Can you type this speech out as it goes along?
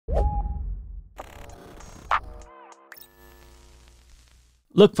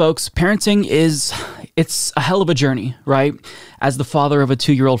Look, folks, parenting it's a hell of a journey, right? As the father of a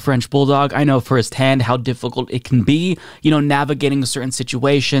 2-year-old French bulldog, I know firsthand how difficult it can be, navigating certain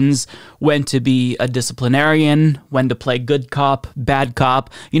situations, when to be a disciplinarian, when to play good cop, bad cop,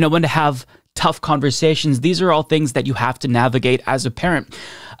 when to have tough conversations. These are all things that you have to navigate as a parent.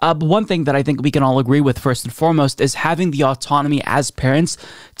 But one thing that I think we can all agree with first and foremost is having the autonomy as parents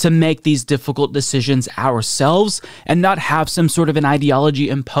to make these difficult decisions ourselves and not have some sort of an ideology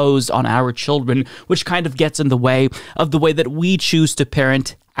imposed on our children, which kind of gets in the way of the way that we choose to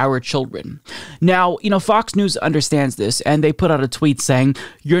parent our children. Now, Fox News understands this, and they put out a tweet saying,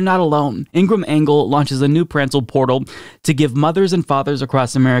 "You're not alone. Ingraham Angle launches a new parental portal to give mothers and fathers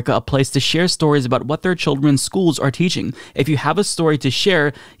across America a place to share stories about what their children's schools are teaching. If you have a story to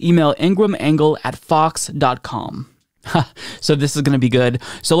share, email ingrahamangle@fox.com." So this is going to be good.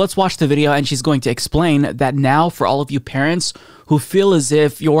 So let's watch the video, and she's going to explain that now for all of you parents who feel as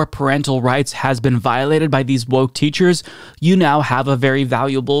if your parental rights has been violated by these woke teachers, you now have a very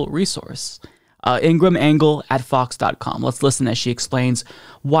valuable resource. ingrahamangle@fox.com. Let's listen as she explains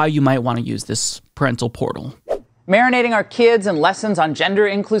why you might want to use this parental portal. Marinating our kids in lessons on gender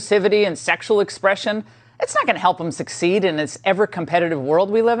inclusivity and sexual expression, it's not going to help them succeed in this ever-competitive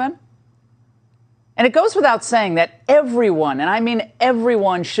world we live in. And it goes without saying that everyone, and I mean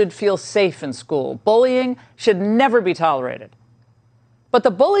everyone, should feel safe in school. Bullying should never be tolerated. But the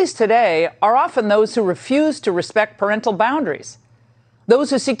bullies today are often those who refuse to respect parental boundaries, those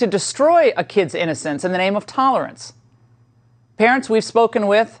who seek to destroy a kid's innocence in the name of tolerance. Parents we've spoken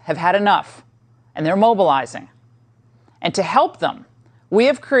with have had enough, and they're mobilizing. And to help them, we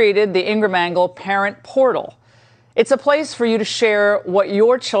have created the Ingraham Angle Parent Portal. It's a place for you to share what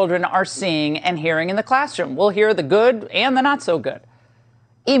your children are seeing and hearing in the classroom. We'll hear the good and the not so good.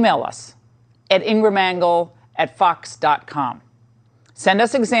 Email us at ingrahamangle@fox.com. Send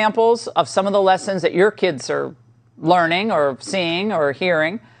us examples of some of the lessons that your kids are learning or seeing or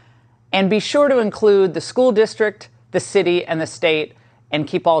hearing. And be sure to include the school district, the city, and the state, and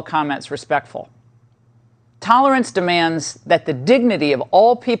keep all comments respectful. Tolerance demands that the dignity of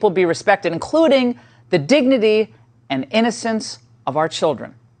all people be respected, including the dignity and innocence of our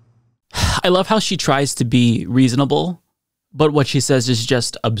children. I love how she tries to be reasonable, but what she says is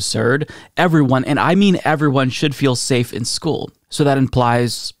just absurd. Everyone, and I mean everyone, should feel safe in school. So that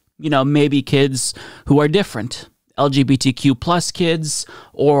implies, maybe kids who are different, LGBTQ plus kids,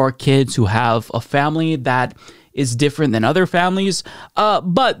 or kids who have a family that is different than other families.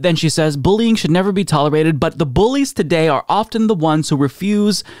 But then she says, bullying should never be tolerated, but the bullies today are often the ones who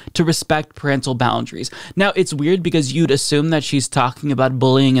refuse to respect parental boundaries. Now, it's weird because you'd assume that she's talking about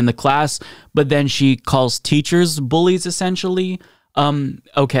bullying in the class, but then she calls teachers bullies, essentially.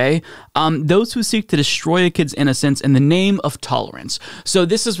 Okay. Those who seek to destroy a kid's innocence in the name of tolerance. So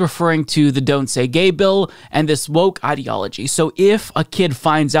this is referring to the Don't Say Gay bill and this woke ideology. So if a kid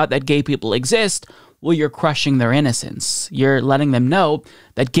finds out that gay people exist, well, you're crushing their innocence. You're letting them know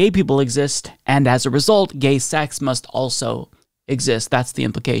that gay people exist, and as a result, gay sex must also exist. That's the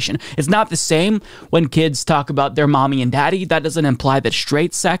implication. It's not the same when kids talk about their mommy and daddy. That doesn't imply that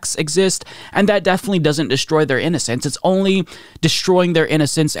straight sex exists, and that definitely doesn't destroy their innocence. It's only destroying their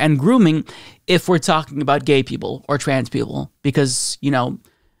innocence and grooming if we're talking about gay people or trans people, because,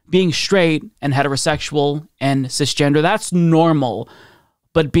 being straight and heterosexual and cisgender, that's normal.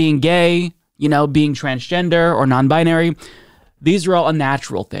 But being gay, being transgender or non-binary, these are all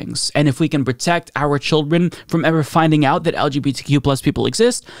unnatural things. And if we can protect our children from ever finding out that LGBTQ plus people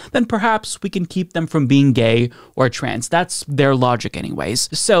exist, then perhaps we can keep them from being gay or trans. That's their logic anyways.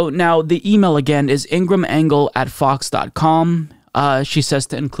 So now the email again is ingrahamangle@fox.com. She says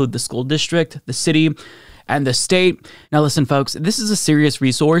to include the school district, the city, and the state. Now listen, folks, this is a serious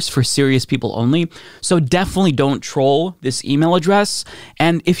resource for serious people only, so definitely don't troll this email address.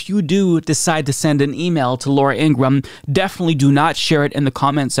 And if you do decide to send an email to Laura Ingraham, definitely do not share it in the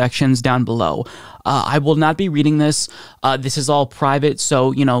comment sections down below. I will not be reading this. This is all private,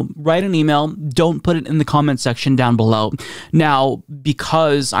 so, write an email. Don't put it in the comment section down below. Now,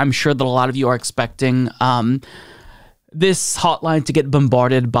 because I'm sure that a lot of you are expecting this hotline to get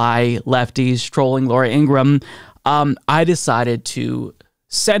bombarded by lefties trolling Laura Ingraham, I decided to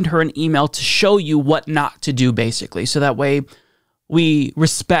send her an email to show you what not to do, basically. So that way we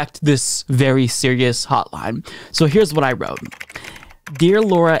respect this very serious hotline. So here's what I wrote. Dear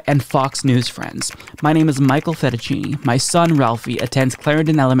Laura and Fox News friends, my name is Michael Fettuccini. My son, Ralphie, attends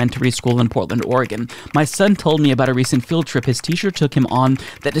Clarendon Elementary School in Portland, Oregon. My son told me about a recent field trip his teacher took him on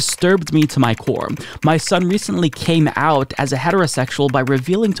that disturbed me to my core. My son recently came out as a heterosexual by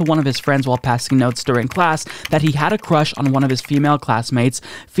revealing to one of his friends while passing notes during class that he had a crush on one of his female classmates,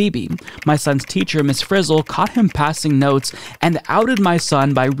 Phoebe. My son's teacher, Miss Frizzle, caught him passing notes and outed my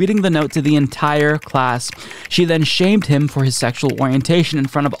son by reading the note to the entire class. She then shamed him for his sexual orientation in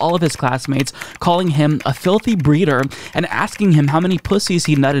front of all of his classmates, calling him a filthy breeder and asking him how many pussies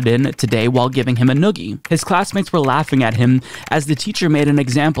he nutted in today while giving him a noogie. His classmates were laughing at him as the teacher made an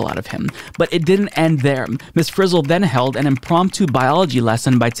example out of him. But it didn't end there. Miss Frizzle then held an impromptu biology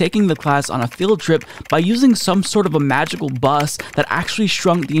lesson by taking the class on a field trip by using some sort of a magical bus that actually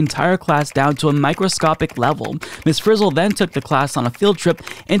shrunk the entire class down to a microscopic level. Miss Frizzle then took the class on a field trip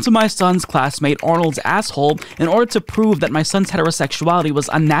into my son's classmate Arnold's asshole in order to prove that my son's heterosexuality was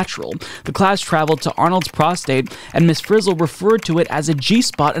unnatural. The class traveled to Arnold's prostate, and Miss Frizzle referred to it as a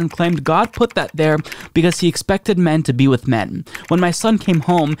G-spot and claimed God put that there because he expected men to be with men. When my son came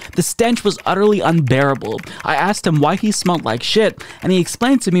home, the stench was utterly unbearable. I asked him why he smelled like shit, and he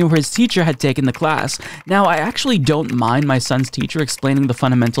explained to me where his teacher had taken the class. Now, I actually don't mind my son's teacher explaining the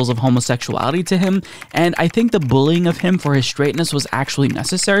fundamentals of homosexuality to him, and I think the bullying of him for his straightness was actually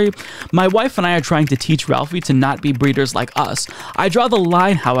necessary. My wife and I are trying to teach Ralphie to not be breeders like us. I draw the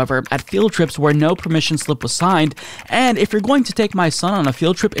line, however, at field trips where no permission slip was signed, and if you're going to take my son on a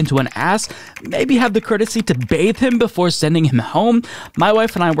field trip into an ass, maybe have the courtesy to bathe him before sending him home. My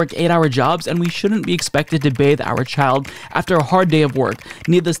wife and I work 8-hour jobs, and we shouldn't be expected to bathe our child after a hard day of work.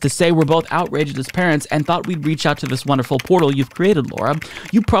 Needless to say, we're both outraged as parents and thought we'd reach out to this wonderful portal you've created, Laura.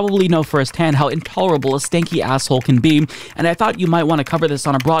 You probably know firsthand how intolerable a stanky asshole can be, and I thought you might want to cover this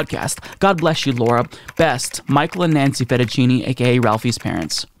on a broadcast. God bless you, Laura. Best, Michael and Nancy Fettuccini, aka Ralphie's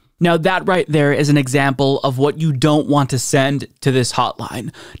parents. Now, that right there is an example of what you don't want to send to this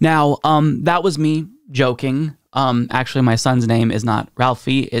hotline. Now, that was me joking. Actually, my son's name is not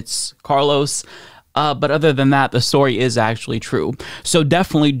Ralphie, it's Carlos. But other than that, the story is actually true. So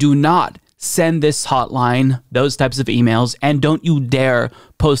definitely do not send this hotline those types of emails, and don't you dare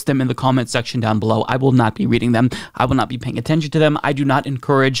post them in the comment section down below. I will not be reading them. I will not be paying attention to them. I do not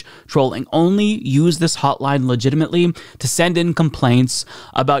encourage trolling. Only use this hotline legitimately to send in complaints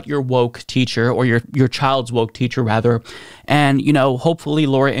about your woke teacher, or your child's woke teacher rather. And, you know, hopefully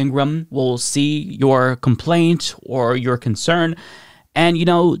Laura Ingraham will see your complaint or your concern. And, you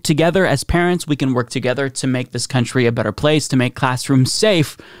know, together as parents, we can work together to make this country a better place, to make classrooms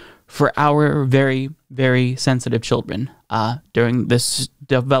safe for our very, very sensitive children during this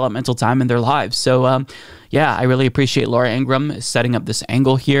developmental time in their lives. So, yeah, I really appreciate Laura Ingraham setting up this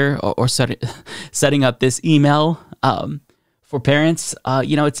angle here, or setting up this email for parents.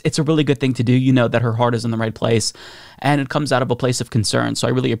 You know, it's a really good thing to do. You know that her heart is in the right place, and it comes out of a place of concern. So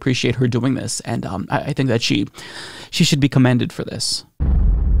I really appreciate her doing this, and I think that she should be commended for this.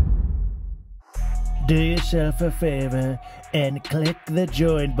 Do yourself a favor and click the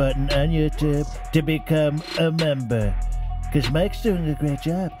join button on YouTube to become a member. Because Mike's doing a great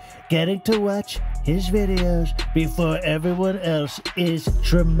job. Getting to watch his videos before everyone else is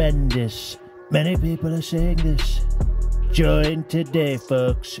tremendous. Many people are saying this. Join today,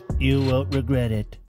 folks. You won't regret it.